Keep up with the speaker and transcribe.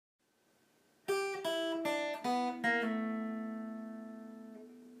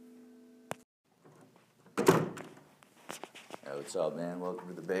What's up, man? Welcome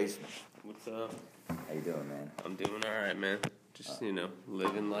to the basement. What's up? How you doing, man? I'm doing all right, man. Just,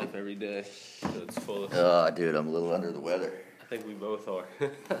 living life every day. So it's full of... Dude, I'm a little under the weather. I think we both are.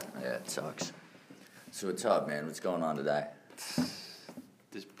 Yeah, it sucks. So what's up, man? What's going on today?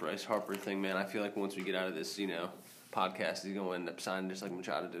 This Bryce Harper thing, man, I feel like once we get out of this, podcast, he's going to end up signing just like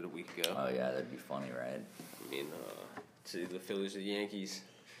Machado did a week ago. Oh, yeah, that'd be funny, right? I mean, see the Phillies or the Yankees.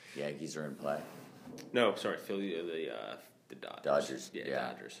 Yankees are in play. No, sorry, Philly or the Dodgers. Dodgers.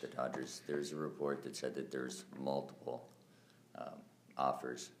 Yeah, Dodgers. The Dodgers. There's a report that said that there's multiple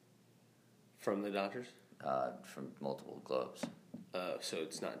offers. From the Dodgers? From multiple clubs. So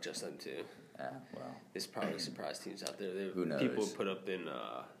it's not just them two. Yeah, well. There's probably surprise teams out there. Who knows? People put up in,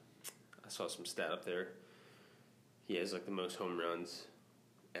 I saw some stat up there. He has, the most home runs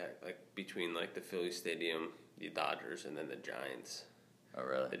between, the Philly Stadium, the Dodgers, and then the Giants. Oh,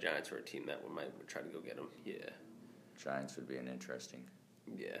 really? The Giants were a team that might try to go get him. Yeah. Giants would be an interesting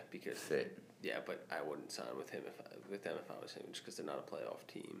because fit. Yeah, but I wouldn't sign with them if I was him, just because they're not a playoff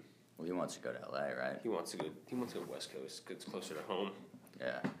team. Well, he wants to go to LA, right? He wants to go West Coast, because it's closer to home.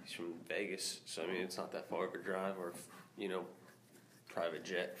 Yeah. He's from Vegas, so it's not that far of a drive, or private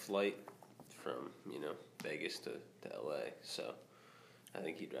jet flight from Vegas to LA. So I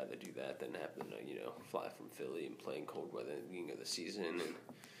think he'd rather do that than have to fly from Philly and play in cold weather at the beginning of the season and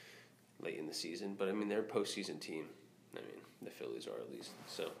late in the season. But they're a postseason team. The Phillies are at least.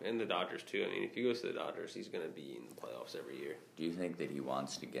 So, and the Dodgers too. If he goes to the Dodgers, he's going to be in the playoffs every year. Do you think that he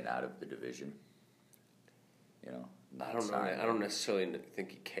wants to get out of the division? I don't know. I don't necessarily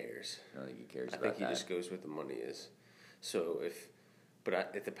think he cares. I don't think he cares about that. I think he that. just goes where the money is. So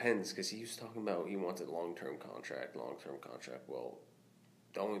it depends, because he was talking about he wants a long-term contract. Well,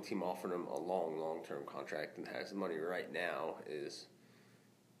 the only team offering him a long-term contract and has the money right now is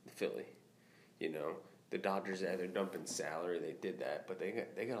the Philly. The Dodgers, they're dumping salary. They did that, but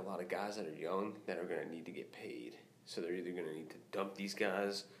they got a lot of guys that are young that are going to need to get paid. So they're either going to need to dump these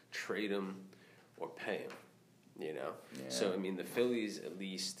guys, trade them, or pay them. Yeah. So the Phillies, at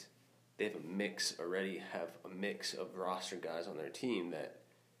least they have a mix of roster guys on their team that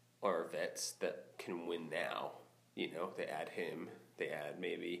are vets that can win now. They add him. They add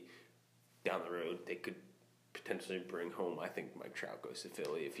maybe down the road they could potentially bring home. I think Mike Trout goes to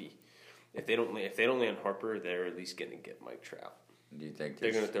Philly if they don't land Harper, they're at least going to get Mike Trout. Do you think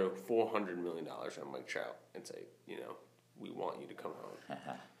they're going to throw $400 million on Mike Trout and say, we want you to come home?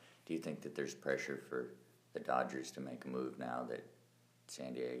 Do you think that there's pressure for the Dodgers to make a move now that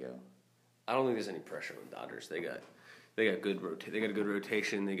San Diego? I don't think there's any pressure on the Dodgers. They got a good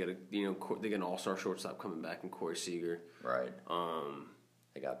rotation. They got an all-star shortstop coming back in Corey Seager. Right.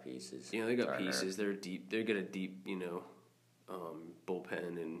 They got pieces. They got pieces. They're deep. They got a deep,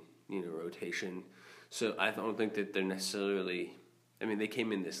 bullpen and rotation. So I don't think that they're necessarily. They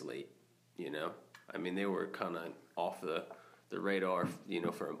came in this late. They were kind of off the radar,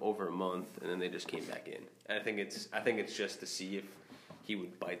 for over a month, and then they just came back in. And I think it's just to see if he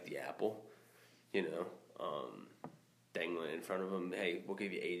would bite the apple. Dangling in front of him, hey, we'll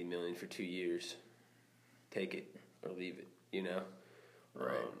give you $80 million for 2 years. Take it or leave it,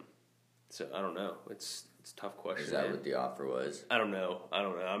 Right. So I don't know. It's a tough question. Is that what the offer was? I don't know.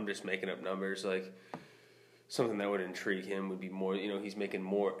 I'm just making up numbers. Something that would intrigue him would be more. He's making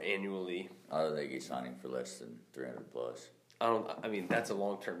more annually. I don't think he's signing for less than 300 plus. That's a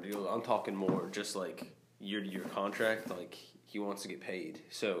long-term deal. I'm talking more just year-to-year contract. He wants to get paid.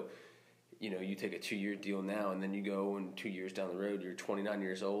 So. You take a 2-year deal now, and then you go, and 2 years down the road, you're 29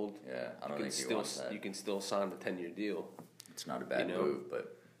 years old. Yeah, I don't think he wants that. You can still sign the 10-year deal. It's not a bad move,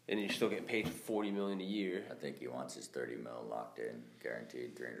 but... And you're still getting paid $40 million a year. I think he wants his $30 million locked in,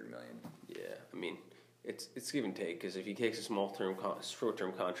 guaranteed $300 million. Yeah, it's give and take, because if he takes a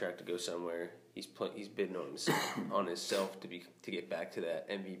short-term contract to go somewhere, he's bidding on himself to get back to that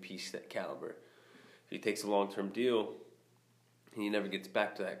MVP caliber. If he takes a long-term deal, and he never gets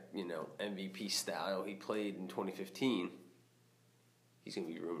back to that, MVP style he played in 2015, he's going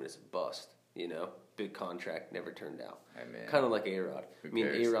to be rumored as a bust, Big contract, never turned out. Kind of like A-Rod.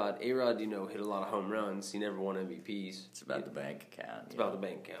 A-Rod, hit a lot of home runs. He never won MVPs. It's about the bank account. It's about the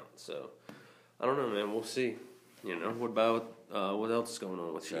bank account. So, I don't know, man. We'll see. What about, what else is going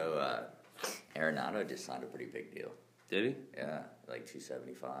on with you? So, Arenado just signed a pretty big deal. Did he? Yeah,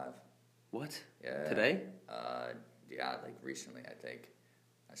 $275. What? Yeah. Today? Yeah, recently, I think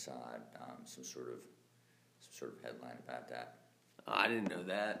I saw some sort of headline about that. I didn't know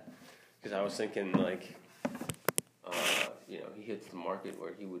that, because I was thinking he hits the market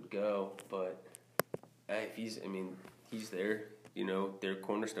where he would go, but hey, he's their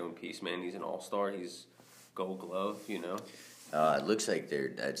cornerstone piece, man. He's an all-star. He's Gold Glove, It looks like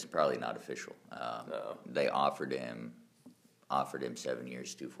that's probably not official. No. They offered him 7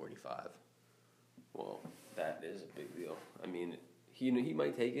 years, 245. Well, that is a big deal. I mean, he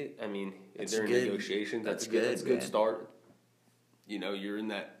might take it. I mean, if That's they're in good. negotiations, That's that's a good man. start. You're in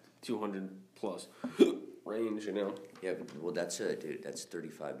that 200 plus range. Yeah, well, that's dude. That's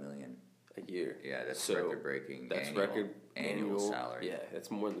 $35 million a year. Yeah, that's So, record-breaking. That's annual salary. Yeah,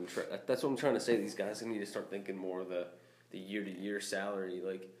 that's more than. That's what I'm trying to say. These guys need to start thinking more of the year-to-year salary.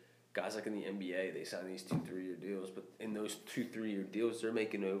 Like guys like in the NBA, they sign these 2-3 year deals, but in those 2-3 year deals, they're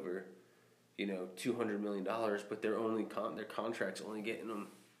making over, $200 million, but they're only their contracts only getting them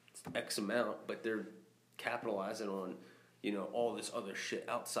X amount, but they're capitalizing on, all this other shit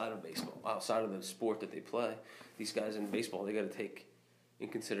outside of baseball, outside of the sport that they play. These guys in baseball, they got to take in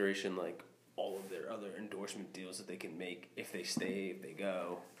consideration like all of their other endorsement deals that they can make if they stay, if they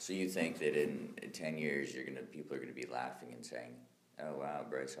go. So you think that in 10 years, people are gonna be laughing and saying, "Oh wow,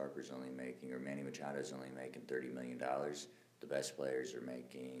 Bryce Harper's only making, or Manny Machado's only making $30 million. The best players are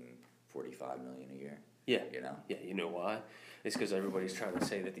making $45 million a year." Yeah. Yeah, you know why? It's because everybody's trying to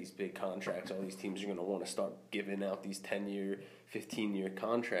say that these big contracts, all these teams are going to want to start giving out these 10-year, 15-year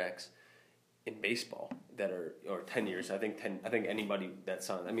contracts in baseball that are, or 10 years. I think anybody that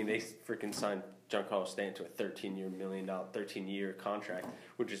signed, they freaking signed Giancarlo Stanton to a $13-year contract,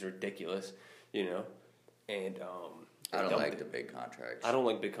 which is ridiculous, And I don't like the big contracts. I don't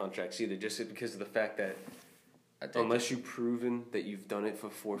like big contracts either, just because of the fact that unless you've proven that you've done it for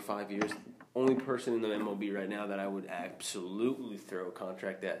 4 or 5 years, only person in the MLB right now that I would absolutely throw a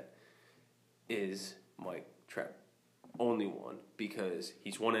contract at is Mike Trout. Only one, because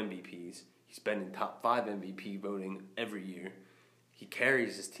he's won MVPs. He's been in top 5 MVP voting every year. He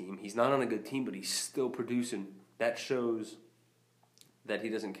carries his team. He's not on a good team, but he's still producing. That shows that he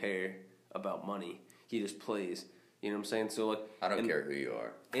doesn't care about money. He just plays. You know what I'm saying? So I don't care who you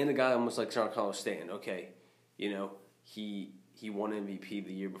are. And a guy almost like Giancarlo Stanton, okay, he won MVP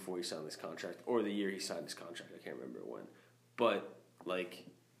the year before he signed this contract, or the year he signed this contract. I can't remember when. But,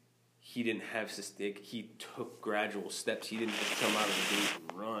 he didn't have he took gradual steps. He didn't just come out of the gate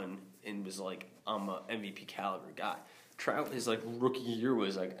and run and was like, I'm a MVP caliber guy. Trout, his rookie year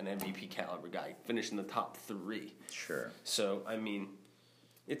was an MVP caliber guy. He finished in the top 3. Sure. So,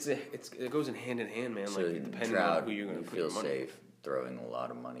 it goes in hand, man. So depending Trout, on who you're going to put feel your money safe throwing a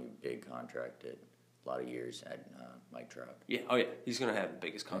lot of money, big contract at a lot of years at Mike Trout. Yeah, oh yeah, he's going to have the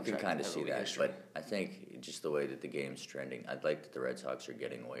biggest contract. You can kind of see that, history. but I think just the way that the game's trending, I'd like that the Red Sox are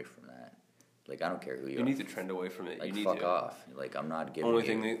getting away from that. I don't care who you are. You need to trend away from it. You need fuck to. off. I'm not giving only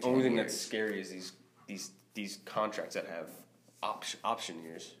you thing that's scary is these contracts that have option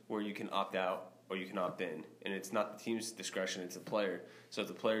years where you can opt out or you can opt in, and it's not the team's discretion; it's the player. So if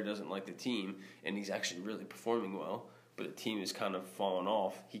the player doesn't like the team and he's actually really performing well, but the team is kind of falling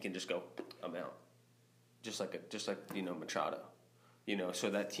off, he can just go, I'm out. Just like Machado, so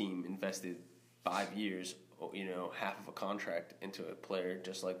that team invested 5 years, half of a contract into a player,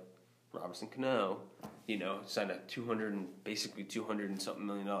 just like Robinson Cano, signed a $200 and something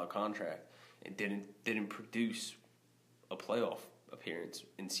million contract and didn't produce a playoff appearance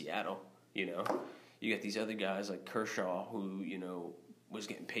in Seattle. You got these other guys like Kershaw who was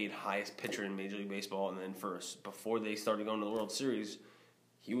getting paid highest pitcher in Major League Baseball, and then before they started going to the World Series,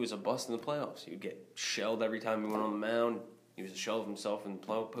 he was a bust in the playoffs. He would get shelled every time he went on the mound. He was a shell of himself in the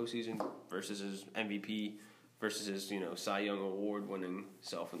postseason versus his MVP, versus his Cy Young award-winning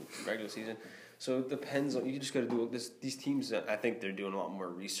self in the regular season. So it depends on, you just got to do this. These teams, I think they're doing a lot more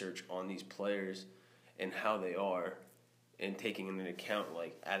research on these players and how they are, and taking into account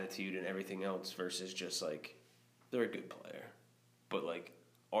attitude and everything else versus just they're a good player, but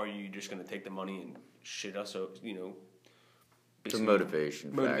are you just going to take the money and shit us? It's a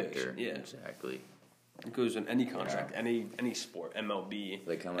motivation factor. Yeah, exactly. It goes in any contract, any sport,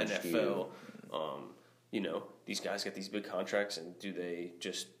 MLB, How much NFL. These guys get these big contracts, and do they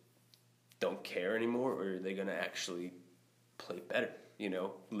just don't care anymore, or are they going to actually play better?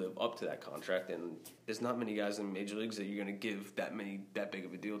 Live up to that contract. And there's not many guys in major leagues that you're going to give that big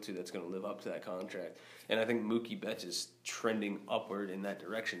of a deal to that's going to live up to that contract. And I think Mookie Betts is trending upward in that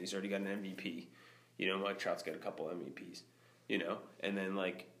direction. He's already got an MVP. Mike Trout's got a couple MVPs. And then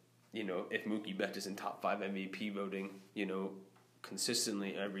if Mookie Betts is in top 5 MVP voting,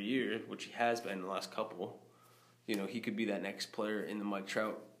 consistently every year, which he has been in the last couple, he could be that next player in the Mike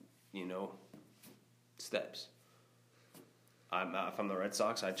Trout, steps. If I'm the Red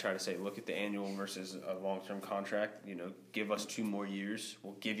Sox, I'd try to say, look at the annual versus a long-term contract. Give us 2 more years.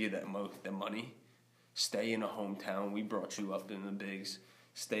 We'll give you the money. Stay in a hometown. We brought you up in the bigs.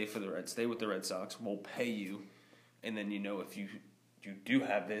 Stay with the Red Sox. We'll pay you And then, if you do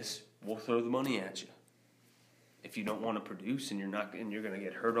have this, we'll throw the money at you. If you don't want to produce and you're going to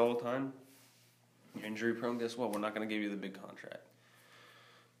get hurt all the time, you're injury prone, guess what? We're not going to give you the big contract.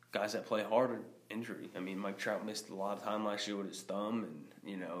 Guys that play hard are injury. I mean, Mike Trout missed a lot of time last year with his thumb,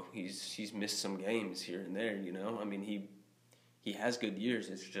 and, he's missed some games here and there, I mean, he has good years.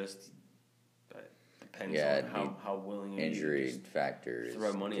 It's just depends on how willing injury factor is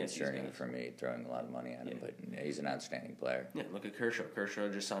throw money concerning for me, throwing a lot of money at him, but he's an outstanding player. Yeah, look at Kershaw. Kershaw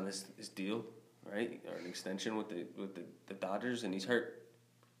just signed his deal, right, or an extension with the Dodgers, and he's hurt.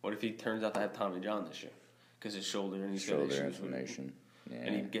 What if he turns out to have Tommy John this year because his shoulder and he's got issues inflammation? Yeah.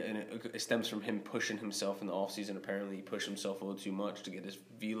 And it stems from him pushing himself in the offseason. Apparently, he pushed himself a little too much to get his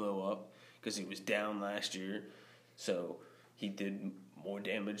velo up because he was down last year. So he did more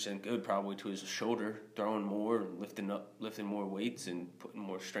damage than good probably to his shoulder, throwing more and lifting more weights and putting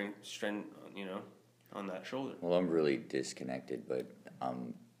more strength on that shoulder. Well, I'm really disconnected, but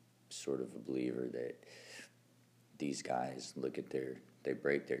I'm sort of a believer that these guys they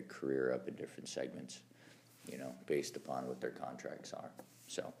break their career up in different segments, based upon what their contracts are.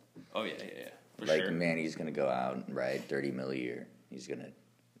 So. Oh yeah. For like sure. Manny's going to go out and ride $30 million a year. He's going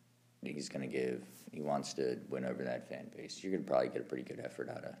to give. He wants to win over that fan base. You're going to probably get a pretty good effort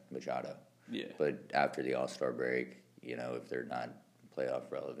out of Machado. Yeah. But after the All-Star break, if they're not playoff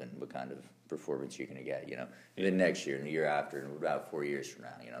relevant, what kind of performance you're going to get, And then next year and the year after and about 4 years from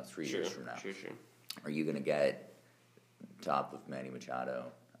now, 3 years from now. Sure. Are you going to get top of Manny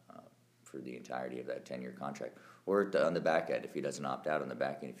Machado for the entirety of that 10-year contract? Or on the back end, if he doesn't opt out on the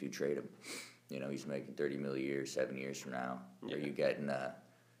back end, if you trade him, he's making $30 million a year 7 years from now. Yeah. Are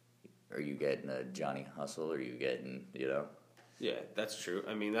you getting a Johnny Hustle? Or are you getting, Yeah, that's true.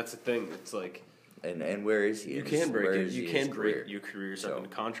 I mean, that's the thing. It's like, and where is he? You can break your careers up in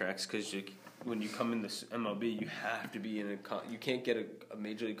contracts because when you come in this MLB, you have to be you can't get a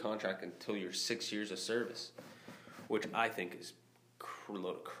major league contract until you're 6 years of service, which I think is a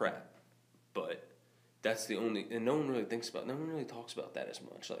load of crap. But that's the only, and no one really talks about that as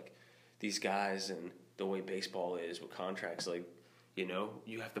much. Like these guys and the way baseball is with contracts, like.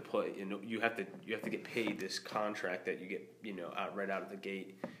 You have to play. You have to get paid this contract that you get. Right out of the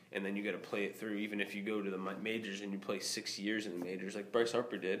gate, and then you got to play it through. Even if you go to the majors and you play 6 years in the majors, like Bryce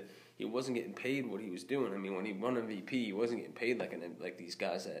Harper did, he wasn't getting paid what he was doing. I mean, when he won MVP, he wasn't getting paid like these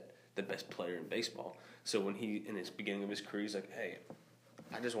guys that the best player in baseball. So when he in his beginning of his career, he's like, hey,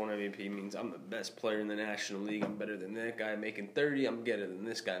 I just won MVP means I'm the best player in the National League. I'm better than that guy making 30. I'm better than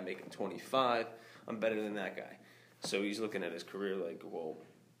this guy making 25. I'm better than that guy. So he's looking at his career like, well,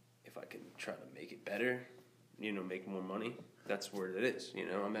 if I can try to make it better, make more money, that's where it is.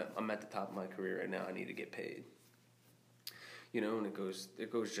 I'm at the top of my career right now. I need to get paid. And it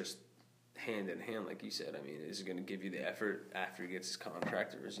goes just hand in hand, like you said. I mean, is he going to give you the effort after he gets his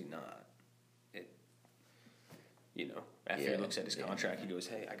contract, or is he not? After he looks at his contract, he goes,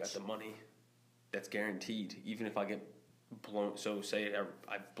 hey, I got the money that's guaranteed, even if I get blown. So say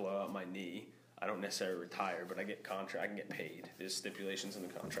I blow out my knee. I don't necessarily retire, but I get contract and get paid. There's stipulations in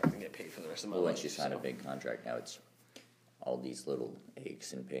the contract and get paid for the rest of my life. Well, once you sign a big contract, now it's all these little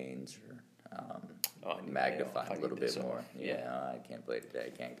aches and pains are magnified a little bit more. I can't play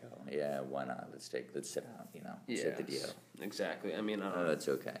today. I can't go. Yeah, why not? Let's sit out. Sit the deal. Exactly. I mean, that's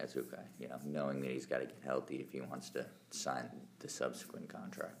okay. That's okay. Knowing that he's got to get healthy if he wants to sign the subsequent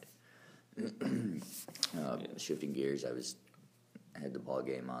contract. Shifting gears, I had the ball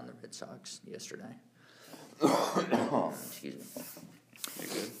game on the Red Sox yesterday. Excuse me. You're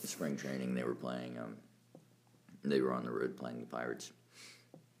good. Spring training, they were playing. They were on the road playing the Pirates.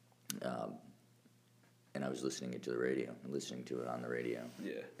 And I was listening to it on the radio.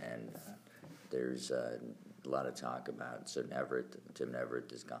 Yeah. And there's a lot of talk about Tim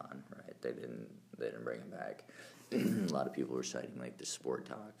Everett is gone. Right? They didn't bring him back. A lot of people were citing like the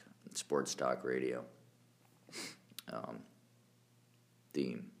sports talk radio.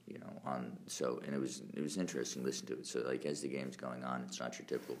 Theme, and it was interesting to listen to it. So like as the game's going on, it's not your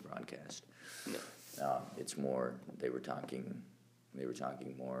typical broadcast. No. It's more they were talking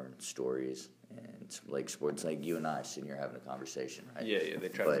more stories and like sports, like you and I sitting here having a conversation, right? Yeah. They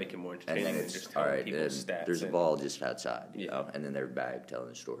try to make it more entertaining and then than just telling people stats. There's a ball just outside, and then they're back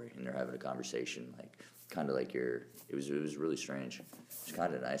telling a story and they're having a conversation, like kind of like it was really strange. It's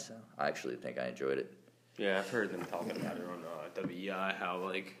kind of nice though. I actually think I enjoyed it. Yeah, I've heard them talking about it on WEI, how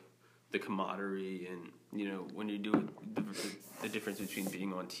like the camaraderie and when you do it, the difference between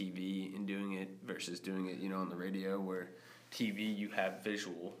being on TV and doing it versus doing it on the radio, where TV you have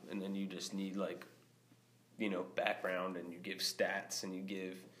visual and then you just need like background and you give stats and you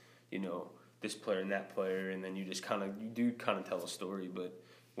give this player and that player, and then you do kind of tell a story. But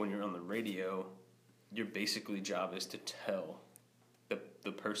when you're on the radio, your basically job is to tell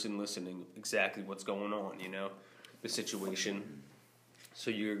the person listening exactly what's going on, the situation.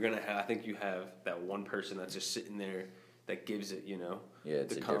 So you're gonna have, I think you have that one person that's just sitting there that gives it,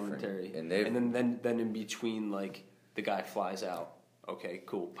 it's the commentary, and then in between, like, the guy flies out. Okay,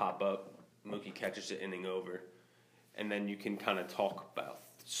 cool, pop up, Mookie catches the inning over, and then you can kind of talk about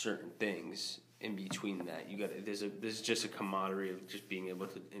certain things in between that. There's just a camaraderie of just being able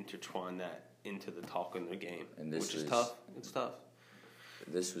to intertwine that into the talk in the game, which is tough. It's tough.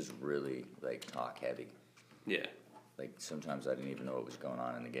 This was really, like, talk heavy. Yeah. Like, sometimes I didn't even know what was going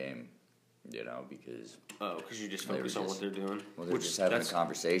on in the game, because... Oh, because you just focus on what they're doing? Well, they're just having a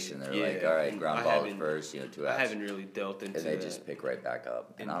conversation. They're like, all right, ground ball is first, 2 outs. I haven't really dealt into that. And they just pick right back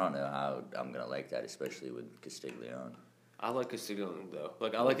up. And I don't know how I'm going to like that, especially with Castiglione. I like Castiglione, though.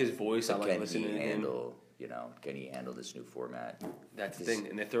 Like, I like his voice. I like listening to him. Can he handle this new format? That's the thing.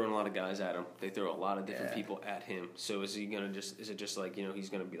 And they're throwing a lot of guys at him. They throw a lot of different people at him. So is it just like, he's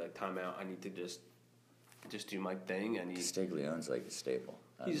going to be like, timeout, I need to just do my thing? Castiglione's like a staple.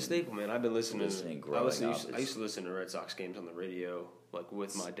 He's a staple, man. I've been listening. I used to listen to Red Sox games on the radio, like,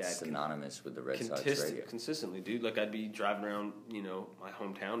 with my dad. Synonymous with the Red Sox radio. Consistently, dude. Like, I'd be driving around, my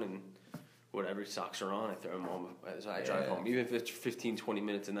hometown, and whatever Sox are on, I throw them on as I drive home. Even if it's 15, 20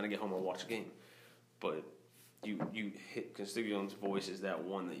 minutes, and then I get home and watch a game. But you hit Castiglione's voice is that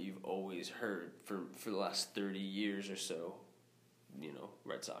one that you've always heard for the last 30 years or so,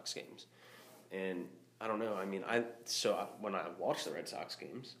 Red Sox games. And I don't know. I mean, when I watch the Red Sox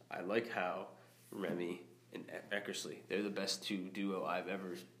games, I like how Remy and Eckersley, they're the best duo I've ever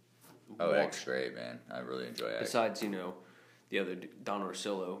watched. Oh, Eck's great, man. I really enjoy Eck. Besides, the other, Don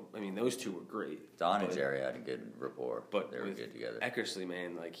Orsillo, I mean, those two were great. Don and Jerry had a good rapport. But they were good together. Eckersley,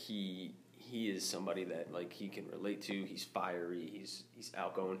 man, like, he is somebody that, like, he can relate to. He's fiery. He's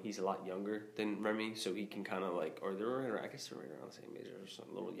outgoing. He's a lot younger than Remy, so he can kind of, like, or I guess they're right around the same age or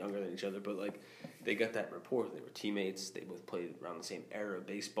a little younger than each other, but, like, they got that rapport. They were teammates. They both played around the same era of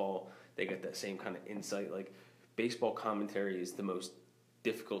baseball. They got that same kind of insight. Like, baseball commentary is the most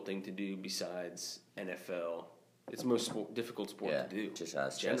difficult thing to do besides NFL. It's the most difficult sport to do. Just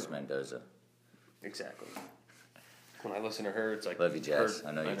ask Jess Mendoza. Exactly. When I listen to her, it's like... Love you, Jess.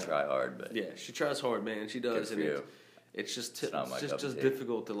 I know you try hard, but... Yeah, she tries hard, man. She does. Good for you. It's just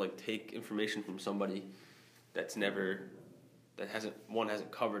difficult to, like, take information from somebody that hasn't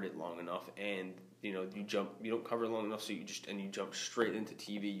covered it long enough, and you don't cover it long enough, so you jump straight into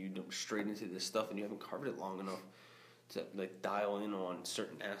TV, you jump straight into this stuff, and you haven't covered it long enough to, like, dial in on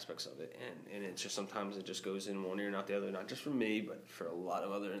certain aspects of it, and it's just sometimes it just goes in one ear and out the other, not just for me, but for a lot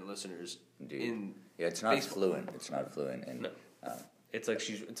of other listeners. Indeed. It's not fluent. It's not fluent. And, no. It's like a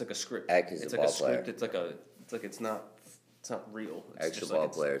script. It's like a script. It's not real. Eck's a ball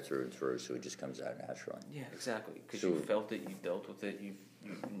player through and through, so it just comes out naturally. Yeah, exactly. Because you felt it, you dealt with it, you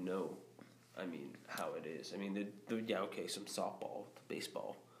know. I mean, how it is. I mean, some softball, the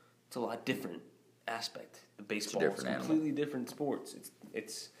baseball, it's a lot different aspect. The baseball is completely different sports.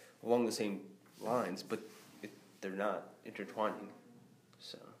 It's along the same lines, but they're not intertwining.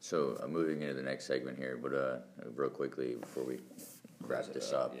 So moving into the next segment here, but real quickly before we wrap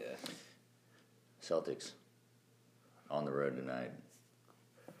this up, Celtics on the road tonight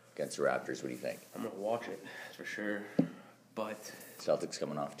against the Raptors. What do you think? I'm gonna watch it for sure, but Celtics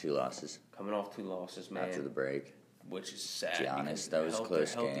coming off two losses. Man. After the break. Which is sad. Giannis, that was a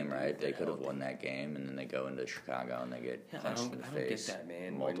close game, right? They could have won that game, and then they go into Chicago and they get punched in the face get that,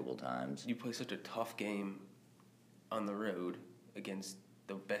 man. multiple times. You play such a tough game on the road against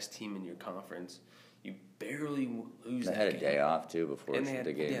the best team in your conference. You barely lose that game. They had a day off, too, before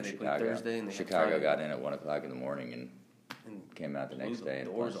the game in Chicago. Thursday and Chicago got in at 1 o'clock in the morning and came out the next day.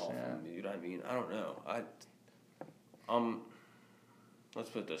 Doors off them, dude. I mean, I don't know. Let's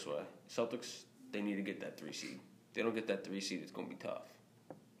put it this way. Celtics, they need to get that 3 seed. If they don't get that 3 seed, it's going to be tough.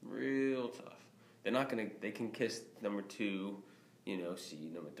 Real tough. They're not going to... They can kiss number 2,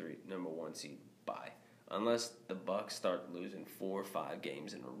 seed, number 3, number 1 seed. Bye. Unless the Bucks start losing 4 or 5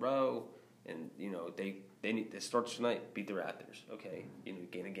 games in a row, and they need to start tonight, beat the Raptors. Okay,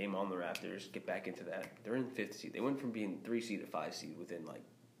 gain a game on the Raptors, get back into that. They're in 5th seed. They went from being 3 seed to 5 seed within like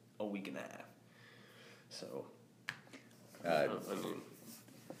a week and a half. So, I mean,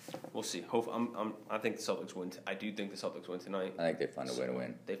 we'll see. I think the Celtics win. I do think the Celtics win tonight. I think they find a way to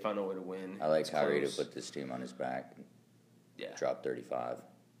win. They find a way to win. I like Kyrie to put this team on his back. Yeah. Drop 35.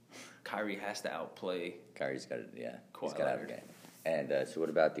 Kyrie has to outplay. Kyrie's got to, he's got to have a game. And so what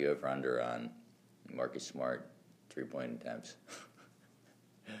about the over-under on Marcus Smart 3-point attempts?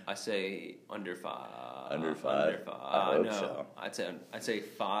 I say under 5. Under 5? Under 5. I hope no, so. I'd say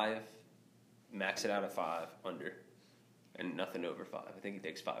 5. Max it out at 5 under, and nothing over 5. I think he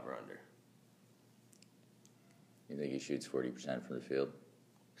takes 5 or under. You think he shoots 40% from the field?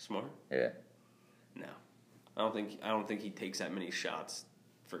 Smart? Yeah. No, I don't think he takes that many shots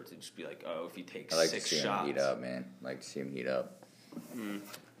for it to just be like, oh, if he takes I like 6 to see shots. him heat up, man. I like to see him heat up.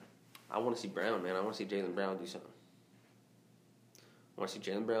 I want to see Brown, man. I want to see Jaylen Brown do something. I want to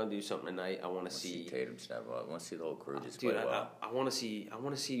see Jaylen Brown do something tonight. I want to see Tatum step up. I want to see the whole crew just dude, play well. I want to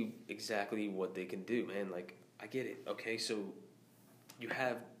see exactly what they can do, man. Like, I get it. Okay, so you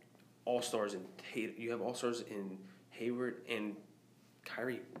have all-stars in Tatum. You have all-stars in Hayward and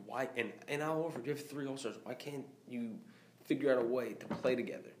Kyrie. Why? And Al Horford, you have 3 all-stars. Why can't you figure out a way to play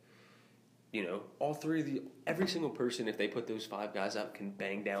together? You know, all 3 of every single person, if they put those 5 guys out, can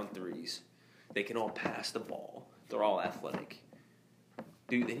bang down threes. They can all pass the ball. They're all athletic.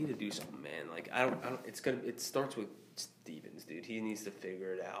 Dude, they need to do something, man. Like, it starts with Stevens, dude. He needs to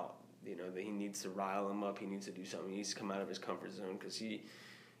figure it out. You know, he needs to rile him up. He needs to do something. He needs to come out of his comfort zone because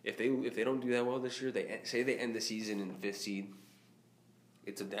if they don't do that well this year, they end the season in 5th seed.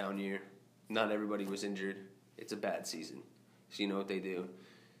 It's a down year. Not everybody was injured. It's a bad season. So you know what they do?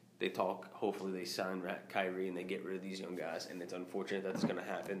 They talk. Hopefully they sign Kyrie and they get rid of these young guys. And it's unfortunate that's going to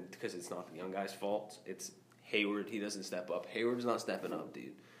happen because it's not the young guys' fault. It's Hayward. He doesn't step up. Hayward's not stepping up,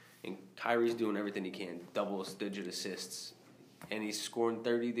 dude. And Kyrie's doing everything he can. Double-digit assists. And he's scoring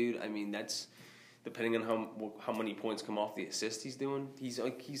 30, dude. I mean, that's depending on how many points come off the assist he's doing. He's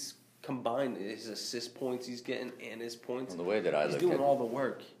combined his assist points he's getting and his points. Well, the way that I he's look doing at all the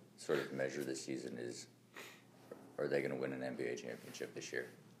work. Sort of measure this season is, are they going to win an NBA championship this year?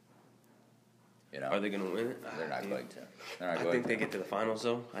 You know, Are they going to win it? They're not going to. I think they get to the finals,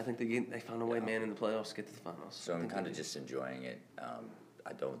 though. I think they found a way, man, in the playoffs to get to the finals. So I'm kind of just enjoying it.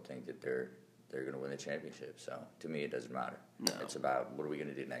 I don't think that they're going to win the championship. So to me, it doesn't matter. No. It's about what are we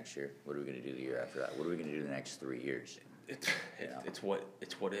going to do next year? What are we going to do the year after that? What are we going to do the next 3 years? It's what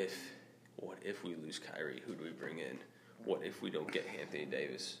if we lose Kyrie? Who do we bring in? What if we don't get Anthony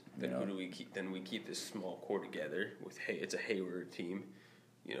Davis? Then who do we keep? Then we keep this small core together with it's a Hayward team.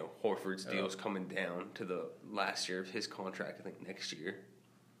 You know, Horford's deal's coming down to the last year of his contract. I think next year.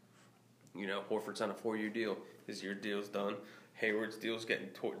 You know, Horford's on a 4-year deal. His year deal's done. Hayward's deal's getting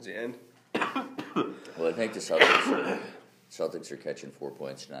towards the end. Well, I think the Celtics are catching 4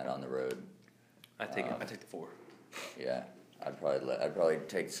 points tonight on the road. I take the 4. Yeah, I'd probably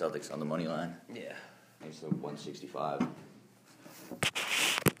take the Celtics on the money line. Yeah, It's the 165. I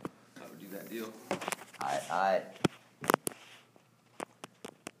would do that deal. I.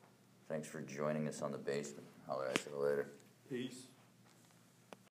 Thanks for joining us on the basement. Holler at you later. Peace.